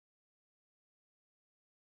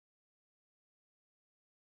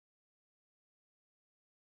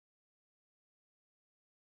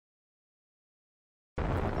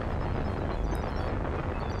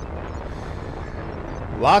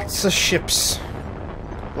Lots of ships.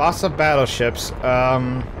 Lots of battleships.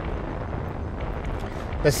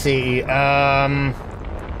 Let's see.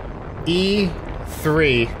 E3.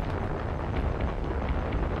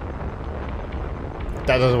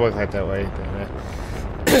 That doesn't work like that way.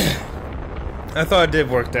 I thought it did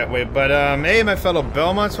work that way, but hey, my fellow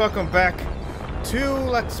Belmonts, welcome back to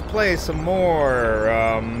Let's Play some more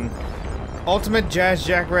Ultimate Jazz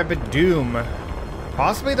Jackrabbit Doom.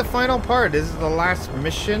 Possibly the final part. This is the last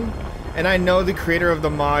mission, and I know the creator of the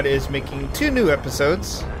mod is making 2 new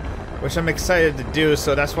episodes, which I'm excited to do,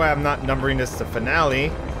 so that's why I'm not numbering this the finale,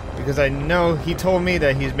 because I know he told me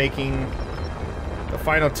that he's making the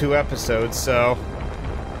final 2 episodes, so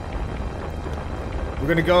we're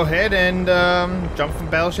gonna go ahead and jump from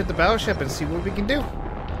battleship to battleship and see what we can do.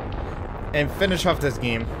 And finish off this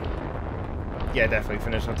game. Yeah, definitely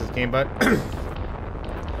finish off this game, but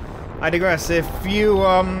I digress. If you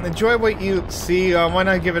enjoy what you see, why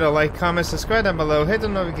not give it a like, comment, subscribe down below, hit the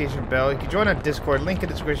notification bell. You can join our Discord, link in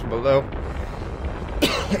the description below.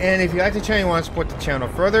 And if you like the channel and want to support the channel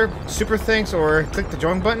further, super thanks, or click the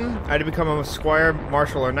join button. Either become a squire,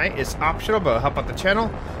 marshal, or knight. It's optional, but help out the channel.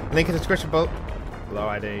 Link in the description below.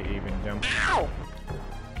 I didn't even jump. Ow!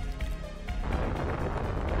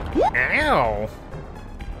 Ow!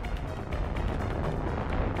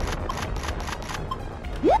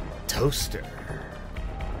 Toaster.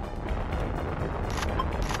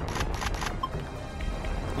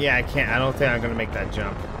 Yeah, I can't. I don't think I'm gonna make that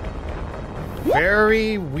jump.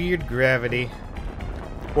 Very weird gravity.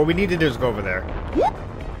 What we need to do is go over there.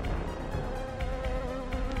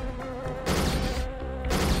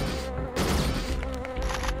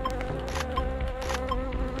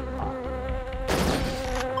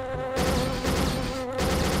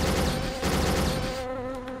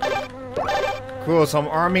 Cool, some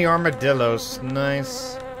army armadillos.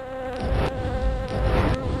 Nice.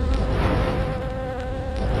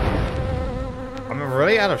 I'm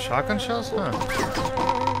really out of shotgun shells? Huh.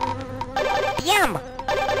 Yum!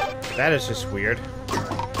 That is just weird.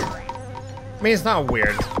 I mean, it's not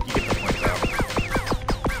weird. You get the point, though.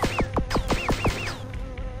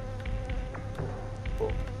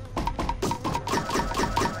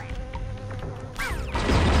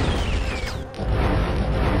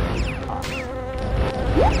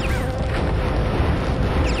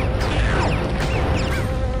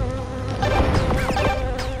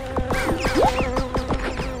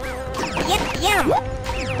 Yum!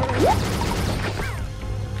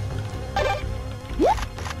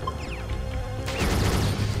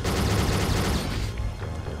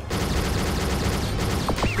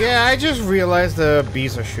 Yeah, I just realized the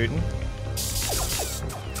bees are shooting.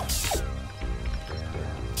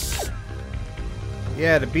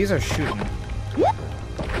 Yeah, the bees are shooting.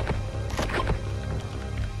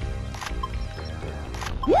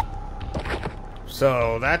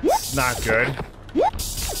 So that's not good.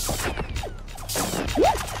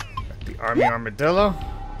 The army armadillo.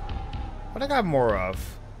 What I got more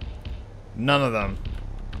of? None of them.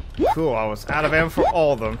 Cool, I was out of ammo for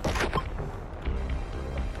all of them.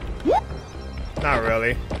 Not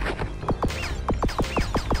really.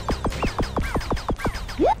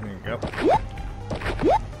 There you go.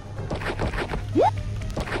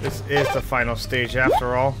 This is the final stage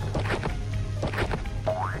after all.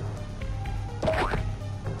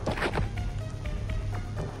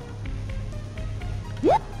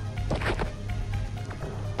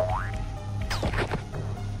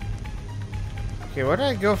 Okay, where do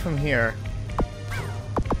I go from here?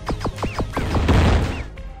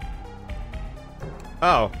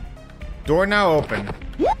 Oh. Door now open.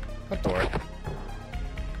 What door?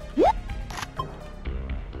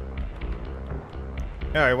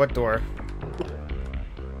 Alright, what door?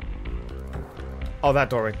 Oh, that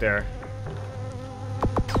door right there.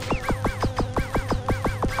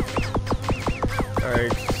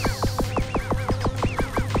 Alright.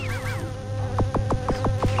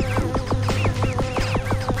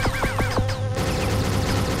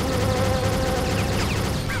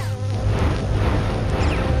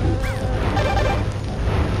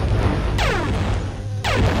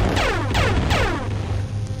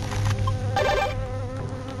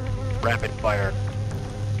 Rapid fire.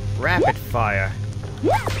 Rapid fire.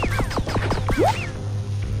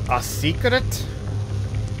 A secret?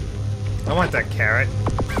 I want that carrot.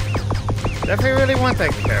 Definitely really want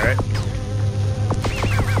that carrot.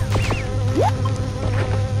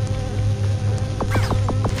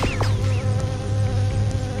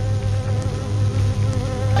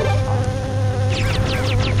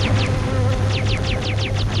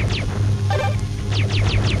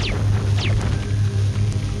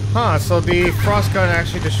 Huh, so the frost gun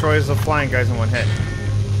actually destroys the flying guys in one hit.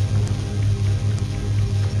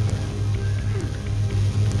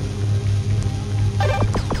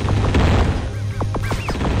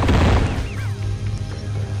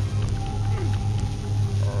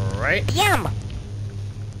 right? Yum!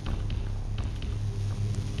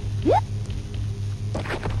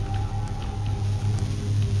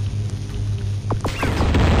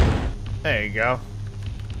 There you go.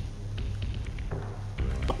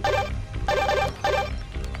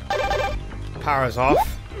 Power's off.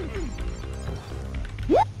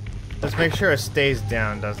 Let's make sure it stays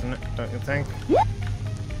down, doesn't it? Don't you think?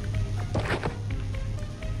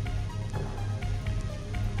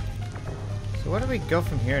 So where do we go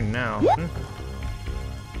from here now?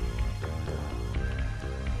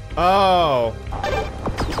 Oh!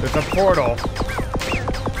 There's a portal.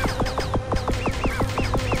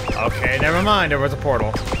 Okay, never mind. There was a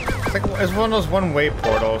portal. It's like it's one of those one-way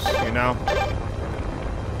portals, you know?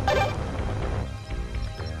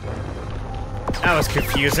 That was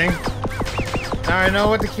confusing. Now I know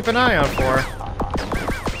what to keep an eye out for.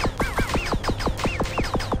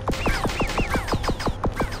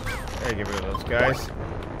 There, get rid of those guys.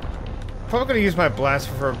 Probably gonna use my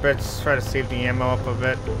blaster for a bit, just try to save the ammo up a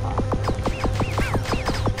bit.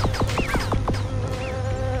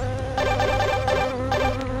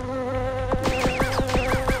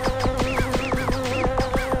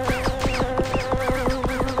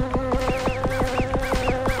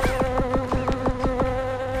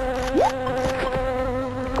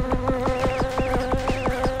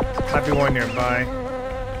 Might be one nearby.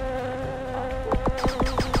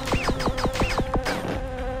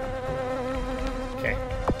 Okay.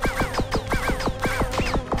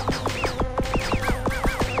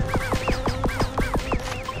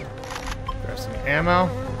 Grab some ammo.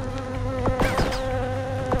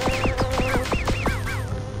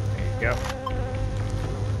 There you go.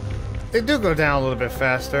 They do go down a little bit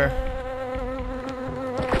faster.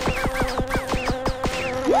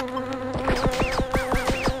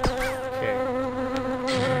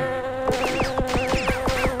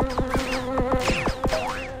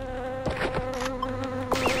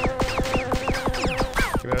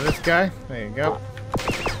 Guy. There you go.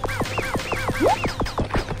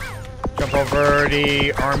 Jump over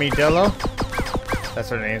the armadillo. That's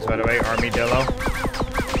their names, by the way. Armadillo.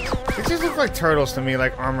 They just look like turtles to me,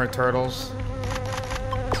 like armored turtles.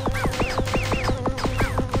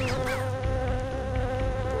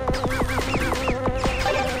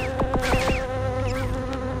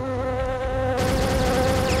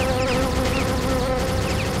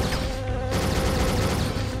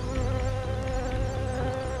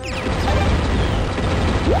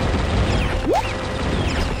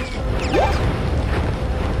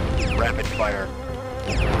 Fire.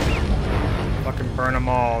 Fucking burn them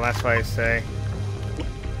all, that's what I say.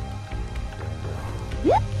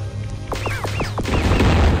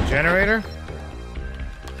 Generator?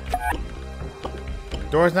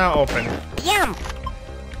 Door's now open. Yum!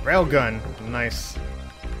 Railgun. Nice.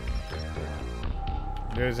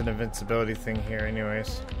 There's an invincibility thing here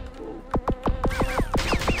anyways.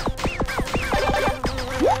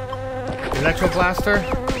 Electro blaster?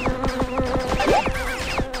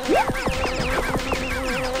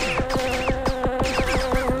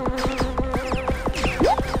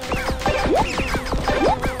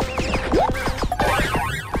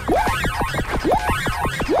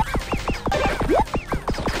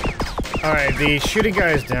 Alright, the shooting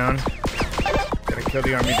guy is down. Gotta kill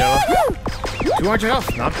the armadillo. 200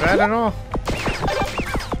 health, not bad at all.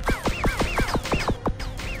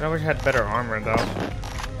 I wish I had better armor though.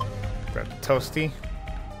 Grab the toasty.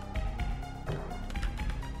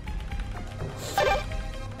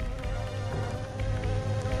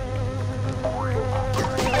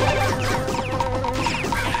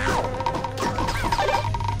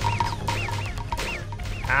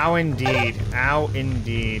 Ow indeed. Ow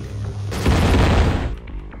indeed.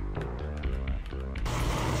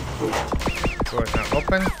 Door's not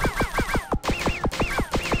open.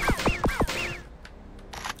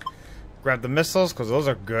 Grab the missiles, because those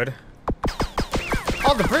are good.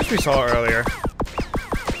 Oh, the bridge we saw earlier.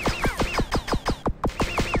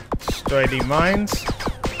 Destroy the mines.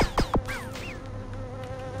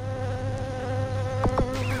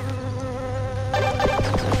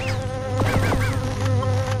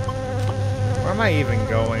 Where am I even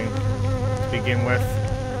going to begin with?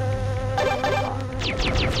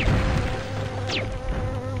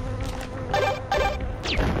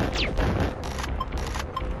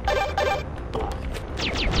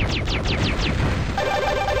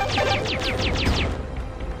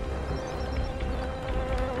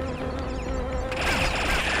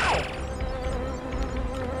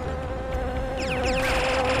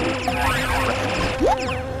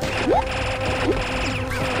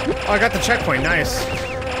 Oh, I got the checkpoint, nice.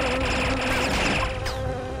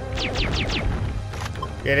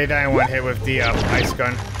 Yeah, they die in one hit with the ice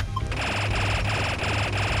gun.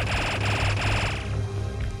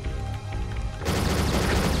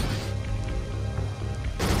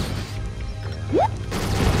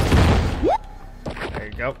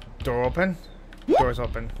 Door open? Door's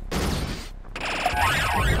open.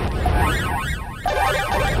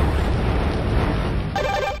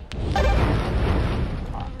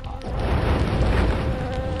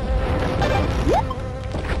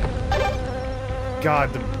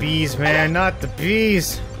 God, the bees, man, not the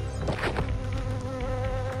bees.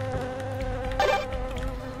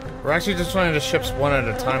 We're actually just running the ships one at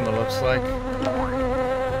a time, it looks like.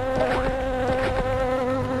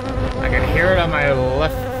 I can hear it on my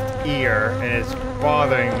left ear, and it's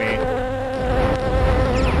bothering me.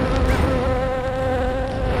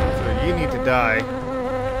 So you need to die.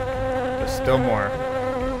 There's still more.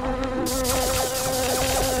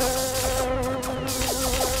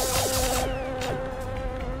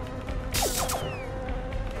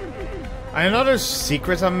 I know there's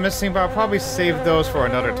secrets I'm missing, but I'll probably save those for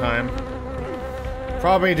another time.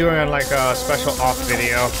 Probably doing like a special off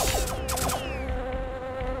video.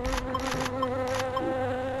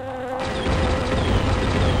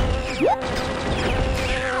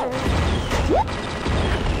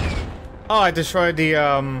 Oh, I destroyed the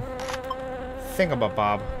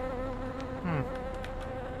thingamabob.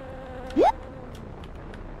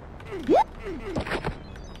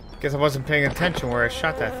 Guess I wasn't paying attention where I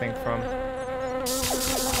shot that thing from.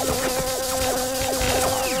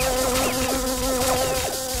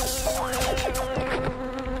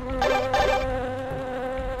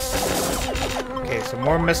 Okay, some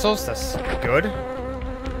more missiles. That's good.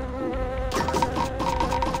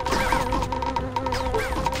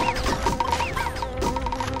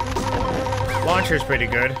 Launcher's pretty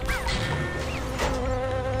good.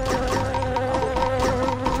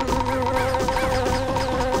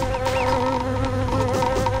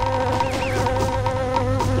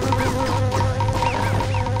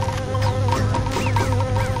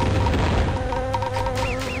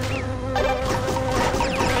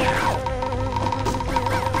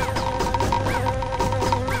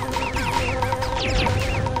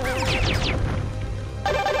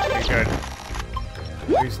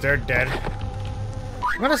 They're dead.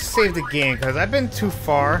 I'm gonna save the game because I've been too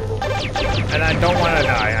far and I don't want to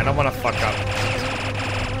die. I don't want to fuck up.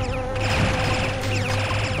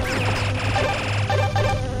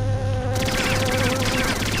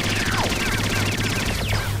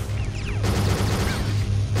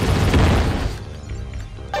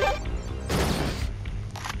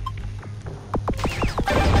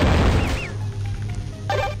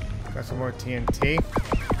 Got some more TNT.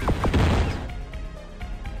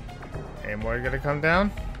 Any more gonna come down?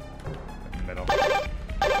 In the middle.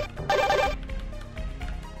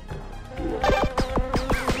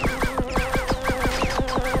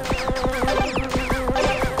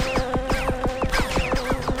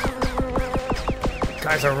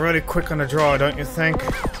 Guys are really quick on the draw, don't you think?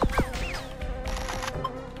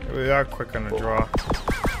 We are quick on the draw.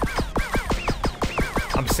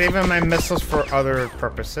 I'm saving my missiles for other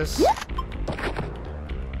purposes.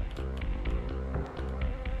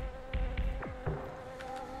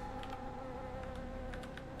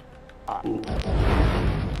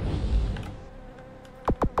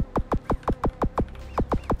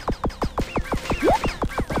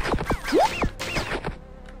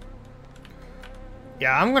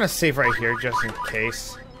 Yeah, I'm gonna save right here just in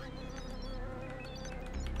case.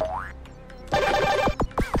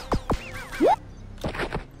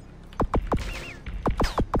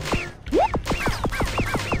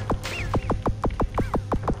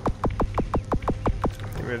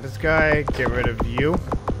 Get rid of this guy, get rid of you.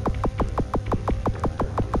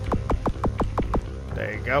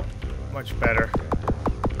 There you go. Much better.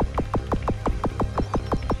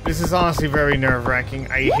 This is honestly very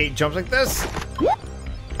nerve-wracking. I hate jumps like this.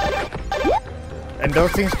 And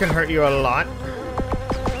those things can hurt you a lot.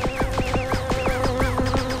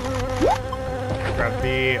 Grab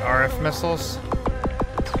the RF missiles.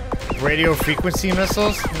 Radio frequency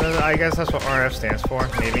missiles. I guess that's what RF stands for,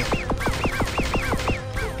 maybe.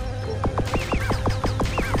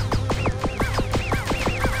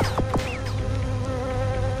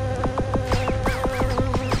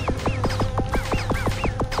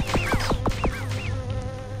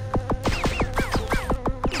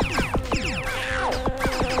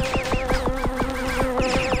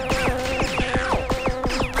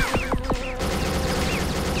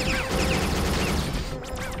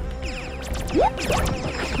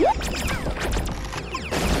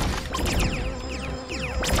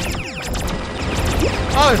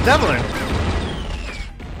 Oh, it's Devin.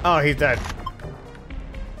 Oh, he's dead.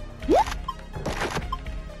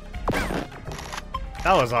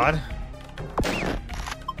 That was odd.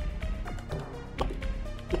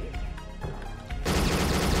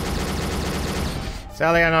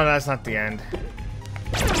 Sadly, I know that's not the end.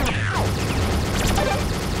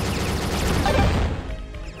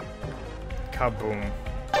 Kaboom.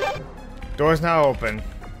 Door's now open.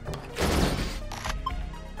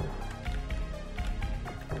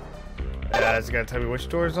 It's gotta tell me which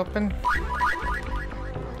door is open.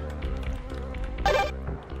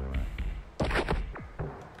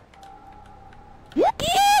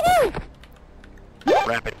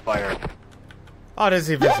 Rapid fire. Oh, there's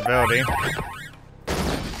the invisibility.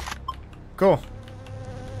 Cool.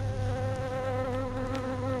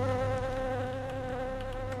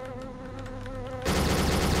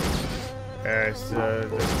 There's this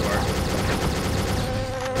door.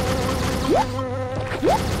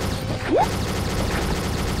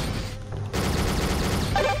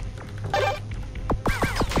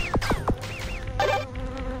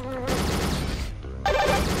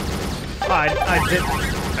 Oh, I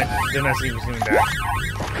did not see him there.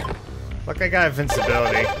 Look, I got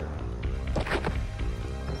invincibility.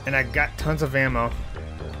 And I got tons of ammo.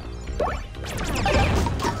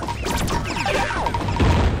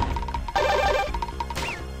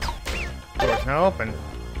 Door's now open.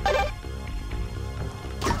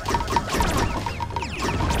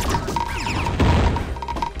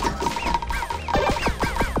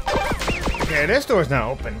 Okay, this door's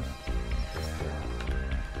now open.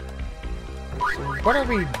 So what are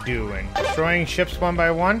we doing? Destroying ships one by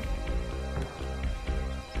one?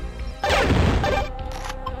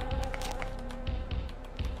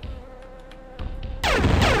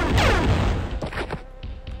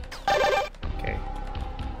 Okay.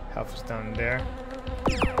 Health is down there.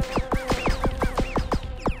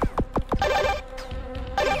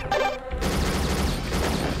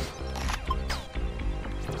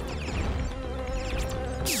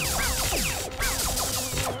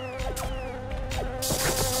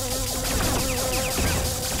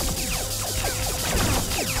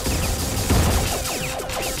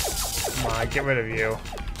 Get rid of you.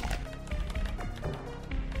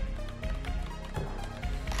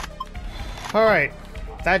 Alright.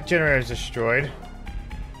 That generator is destroyed.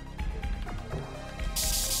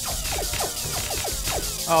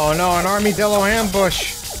 Oh no, an armadillo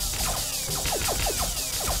ambush!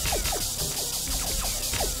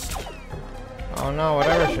 Oh no,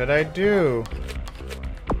 whatever should I do?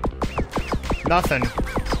 Nothing.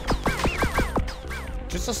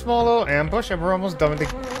 Just a small little ambush and we're almost done with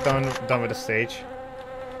the done with the stage.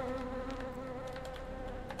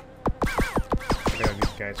 Get rid of these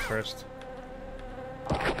guys first.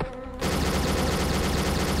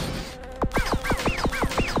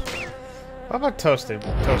 How about toaster?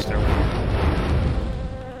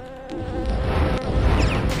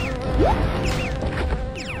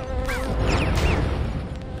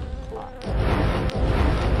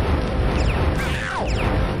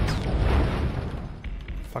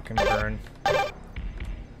 Fucking burn.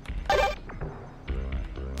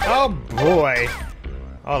 Oh boy.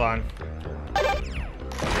 Hold on.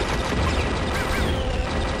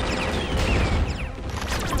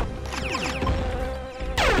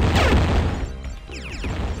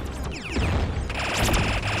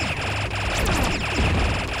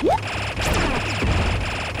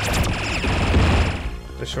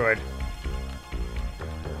 Destroyed.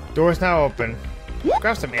 Door's now open.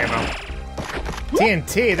 Grab some ammo.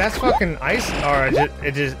 TNT, that's fucking ice, or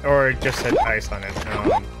it just said ice on it.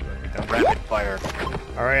 Rapid fire.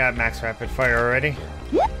 Alright, I have max rapid fire already.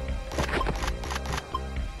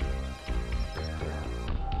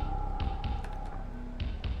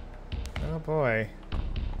 Oh boy.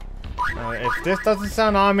 If this doesn't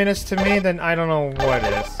sound ominous to me, then I don't know what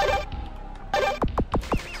is.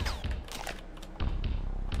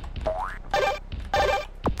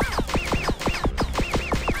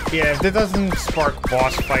 Yeah, if this doesn't spark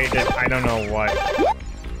boss fight, then I don't know what.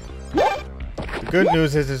 The good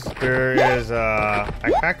news is there is a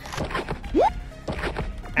backpack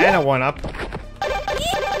and a 1-up.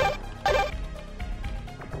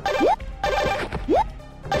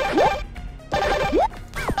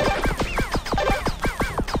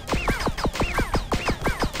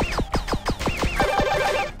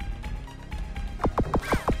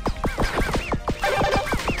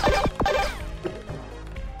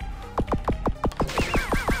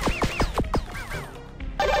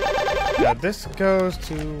 Now this goes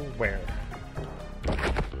to where?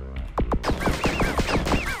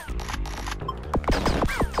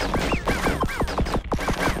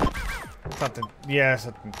 Something, yeah,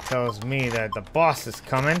 something tells me that the boss is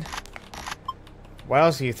coming. What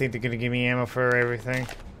else do you think they're gonna give me ammo for everything?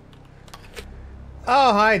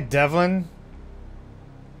 Oh, hi, Devin.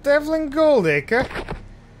 Devin Goldacre.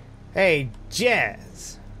 Hey,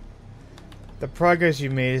 Jazz. The progress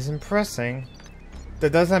you made is impressing.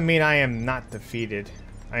 That doesn't mean I am not defeated.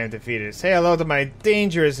 I am defeated. Say hello to my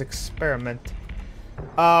dangerous experiment.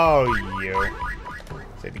 Oh, you.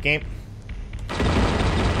 Save the game.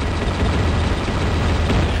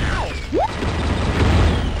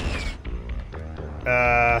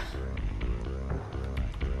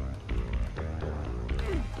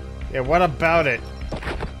 Yeah, what about it?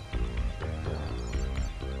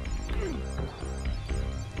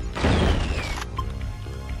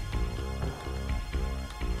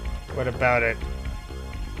 What about it?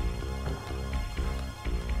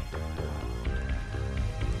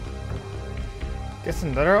 Guess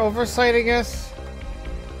another oversight, I guess?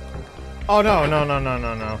 Oh,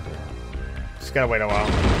 no. Just gotta wait a while.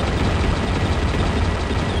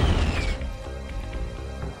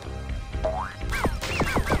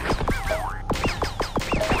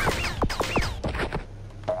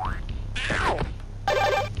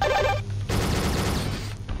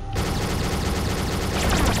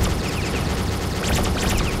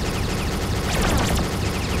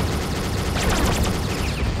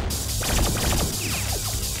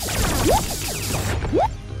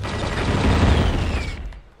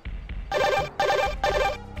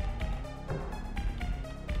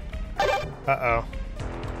 Uh-oh.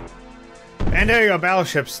 And there you go,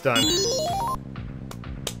 Battleship's done.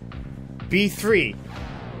 B3.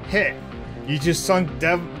 Hit. You just sunk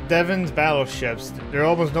Devin's battleships. There are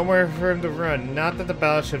almost nowhere for him to run. Not that the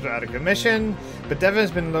battleships are out of commission, but Devin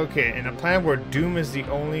has been located in a planet where doom is the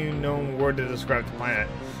only known word to describe the planet.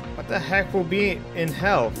 What the heck will be in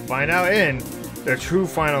hell? Find out in the true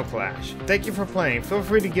final clash. Thank you for playing. Feel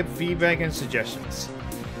free to give feedback and suggestions.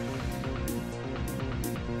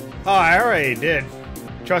 Oh, I already did.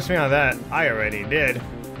 Trust me on that. I already did.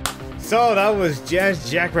 So that was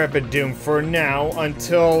Jackrabbit Doom for now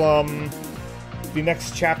until the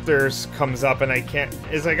next chapters comes up, and I can't.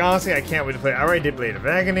 It's like, honestly, I can't wait to play. I already did Blade of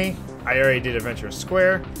Agony. I already did Adventure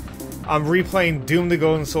Square. I'm replaying Doom: The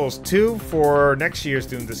Golden Souls 2 for next year's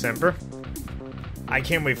Doom December. I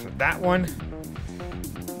can't wait for that one.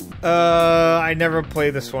 I never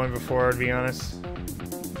played this one before, to be honest.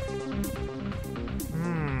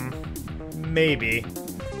 Maybe.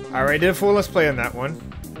 I already did a full let's play on that one.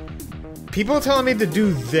 People telling me to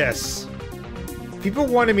do this. People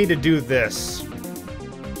wanted me to do this.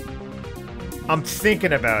 I'm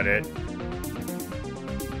thinking about it.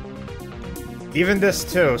 Even this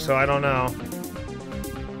too, so I don't know.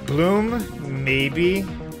 Bloom, maybe.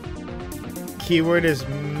 Keyword is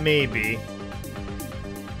maybe.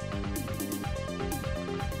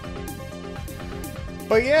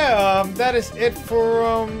 But yeah, that is it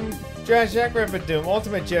for Jackrabbit Doom,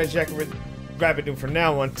 Ultimate Jackrabbit Doom for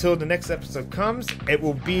now. Until the next episode comes, it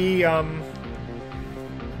will be oh,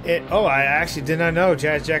 I actually did not know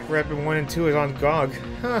Jackrabbit 1 and 2 is on GOG.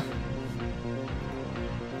 Huh.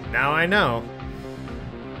 Now I know.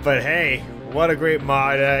 But hey, what a great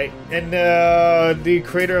mod. And the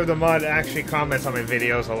creator of the mod actually comments on my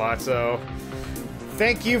videos a lot, so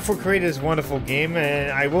thank you for creating this wonderful game,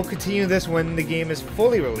 and I will continue this when the game is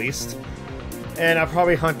fully released. And I'll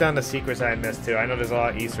probably hunt down the secrets I missed too. I know there's a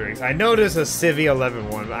lot of Easter eggs. I know there's a Civi 11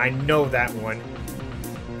 one. I know that one.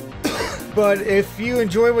 But if you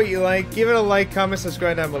enjoy what you like, give it a like, comment,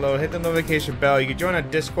 subscribe down below. Hit the notification bell. You can join our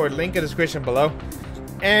Discord. Link in the description below.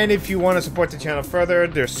 And if you want to support the channel further,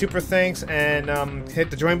 there's super thanks. And hit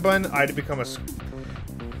the join button. Either become a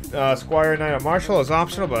Squire, Knight, or Marshal is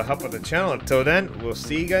optional, but help with the channel. Until then, we'll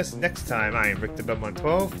see you guys next time. I am Rick the Belmont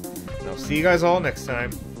 12. And I'll see you guys all next time.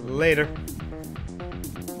 Later.